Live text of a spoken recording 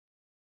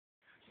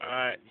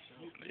Alright,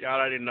 y'all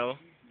already know.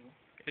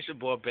 It's your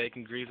boy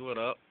Bacon Grease, what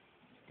up?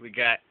 We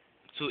got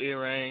 2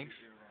 earrings,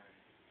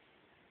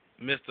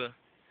 Mr.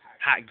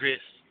 Hot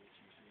Grits.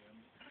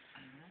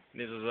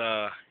 This is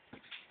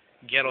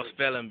Ghetto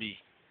Spelling Bee.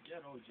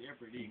 Ghetto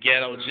Jeopardy.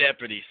 Ghetto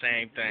Jeopardy,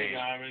 same thing. They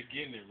already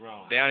getting it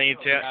wrong. They don't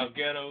even tell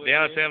Ghetto they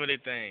don't tell me the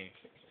thing.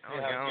 I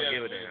don't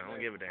give a damn. I don't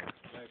give a damn.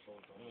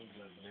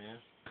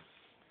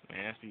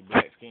 Man, that's be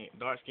black skin,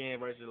 dark skin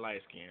versus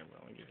light skin, bro.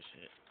 I don't give a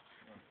shit.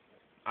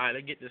 Alright,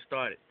 let's get this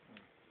started.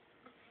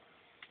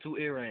 2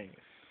 earrings.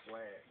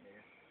 Swag,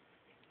 man.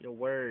 Your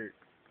word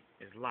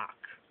is lock.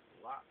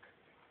 Lock.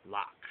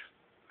 Lock.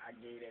 I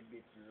gave that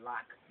bitch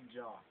lock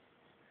jaw.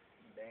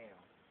 Damn.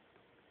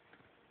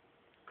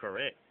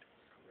 Correct.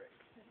 Correct.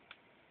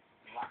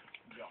 Lock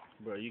jaw.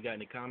 Bro, you got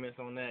any comments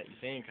on that? You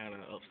seem kind of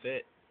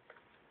upset.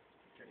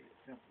 Okay, it's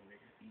simple,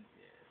 nigga.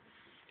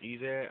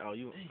 Easy. Easy? Oh,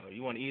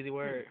 you want an easy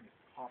word?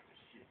 Half the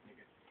shit,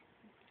 nigga.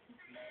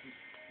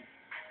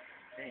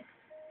 Damn.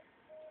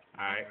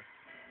 Alright.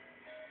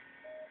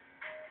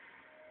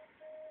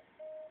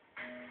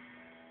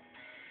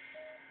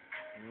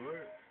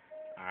 Word.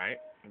 Alright,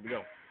 here we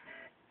go.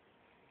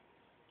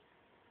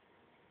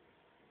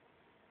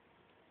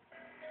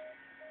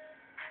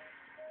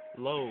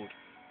 Load.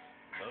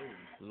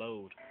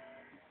 Load.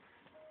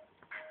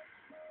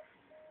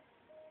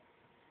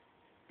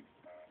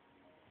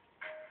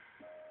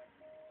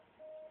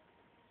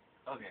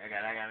 Okay, I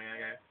got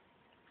it.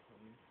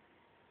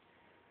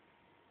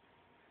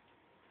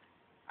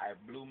 I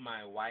blew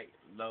my white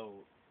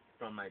load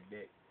from my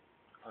dick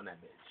on that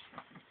bitch.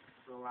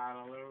 It's a lot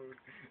of load.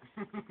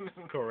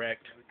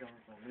 Correct. It's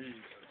coming from me,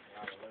 but it's a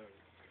lot of load.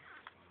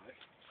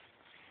 Alright.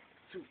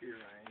 2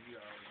 earrings, you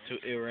already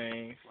know. 2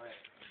 earrings. Swag.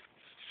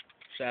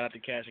 Shout out to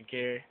Cash and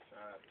Carry.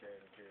 Shout out to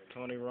Kevin Carey.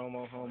 Tony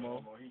Romo,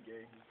 homo. He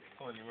gay.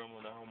 Tony Romo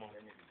the homo.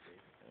 That nigga gay.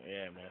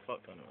 Yeah, man.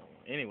 Fuck Tony Romo.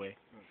 Anyway.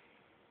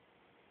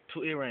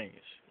 2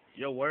 earrings.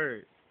 Your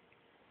word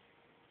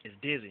is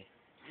dizzy.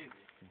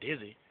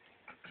 Dizzy.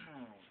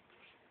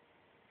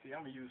 See,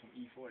 I'm gonna use some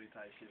E40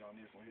 type shit on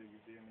this one here. You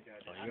feel me?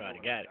 Oh, you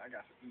already got it. I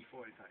got some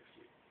E40 type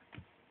shit.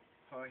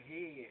 Her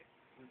head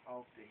was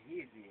off the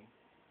hizzy,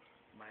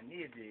 my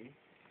nizzy,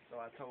 so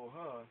I told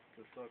her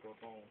to suck up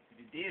on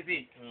the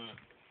dizzy.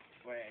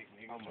 Swag,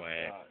 nigga.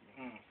 Swag.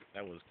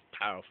 That was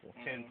powerful.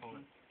 10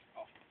 points.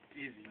 Off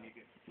the dizzy,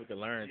 nigga. We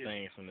could learn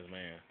things from this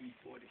man.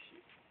 E40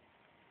 shit.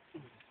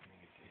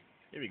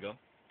 Here we go.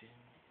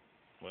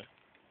 What?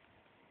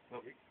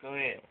 Oh, go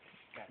ahead.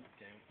 God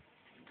damn it.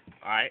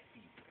 Alright.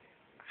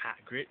 Hot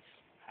Grits.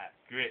 Hot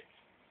grits.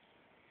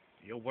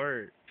 Your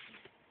word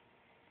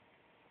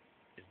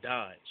is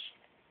dodge.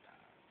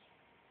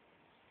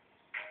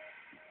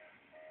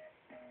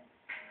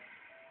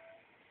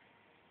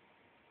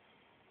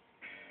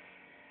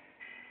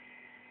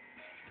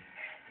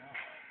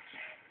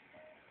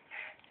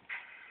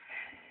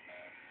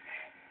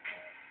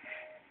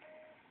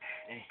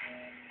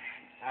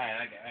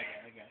 Alright, I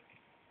got it.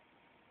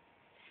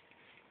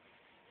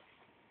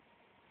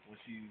 When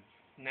she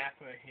snap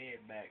her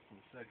head back from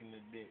sucking the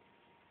dick.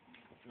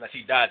 Like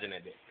she dodging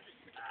that dick.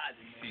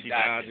 She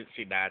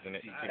dodging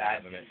it.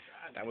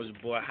 That was your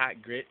boy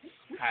Hot Grits.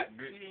 Hot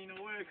grits. He ain't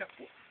no word.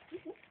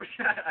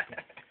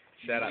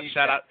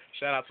 Shout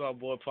out to our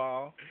boy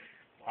Paul.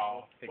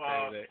 Paul. Hey,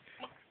 crazy.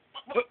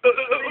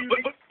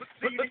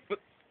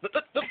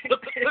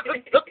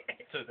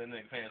 Took that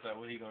nigga pants out.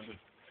 What he gonna do?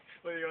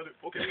 What are you gonna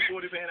do? Okay, we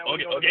pull this hand out.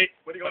 Okay.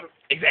 What are you gonna do?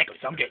 Exactly.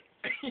 I'm gay.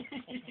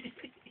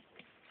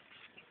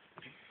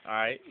 All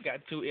right, you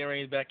got 2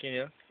 earrings back in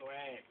here.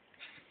 Swag.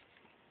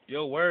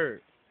 Your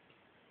word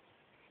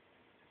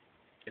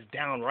is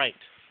downright.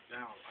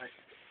 Downright.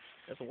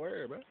 That's a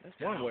word, bro. That's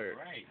one word.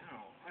 Right.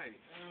 Downright.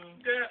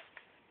 Yeah.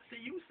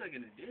 See, you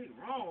sucking the dick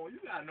wrong. You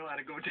gotta know how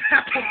to go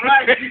down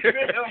right. You feel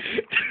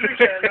me? You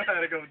gotta know how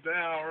to go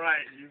down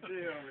right. You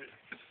feel me?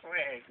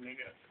 Swag,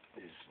 nigga.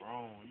 It's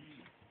wrong.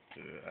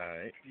 All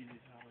right.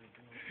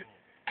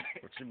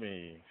 What you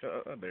mean?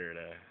 There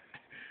that.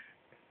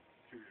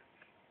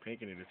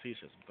 Pinky need to teach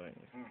us some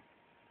things.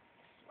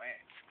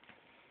 Swag.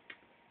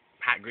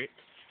 Hot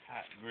Grits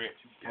Hot grits.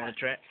 on the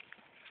track.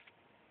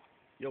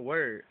 Your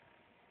word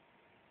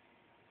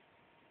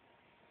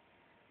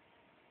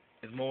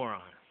is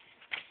moron.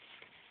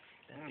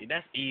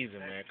 That's easy,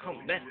 man.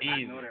 That's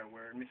easy. I know that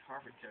word. Miss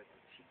Harvard taught us.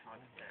 She taught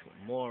us that.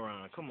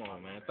 Moron. Come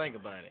on, man. Think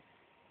about it.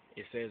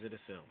 It says it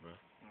itself, bro.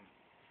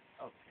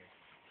 Okay.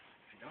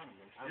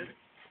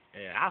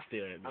 Yeah, I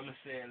still. I'm gonna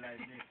say it like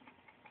this.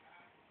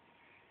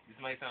 This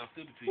might sound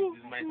stupid to you.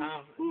 It might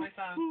sound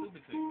stupid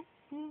to you.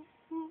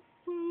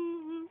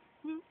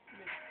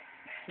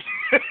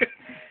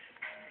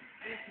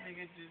 This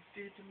nigga just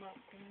did the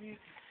motherfucking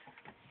music.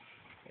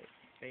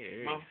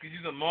 Hey, Motherfucker,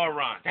 you's a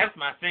moron. That's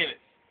my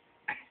sentence.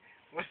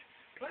 What?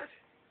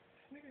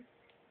 Nigga.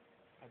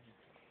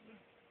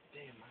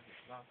 Damn, I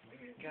just lost my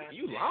God.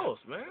 you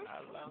lost, man. I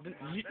lost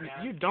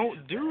You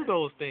don't do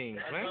those things,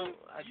 man.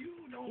 You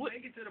don't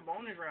make it to the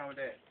bonus round with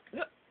that.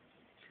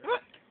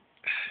 What?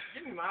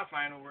 Give me my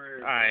final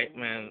word. All right,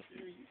 man.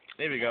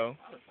 There we go.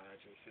 Qualified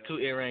yourself. 2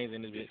 earrings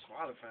in this bitch.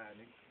 Qualified,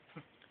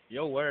 nigga.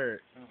 Your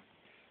word Oh.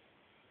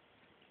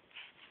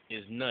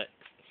 is nut.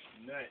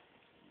 Nut.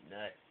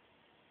 Nut.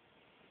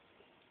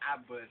 I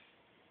bust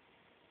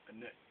a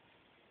nut.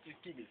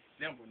 Just keep it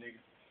simple, nigga.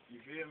 You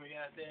feel me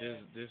out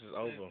there? This is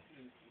over.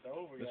 It's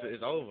over. This goddamn.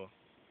 is over.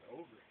 It's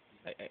over.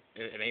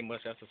 It ain't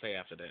much else to say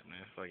after that,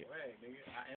 man. Fuck it. Wait, nigga.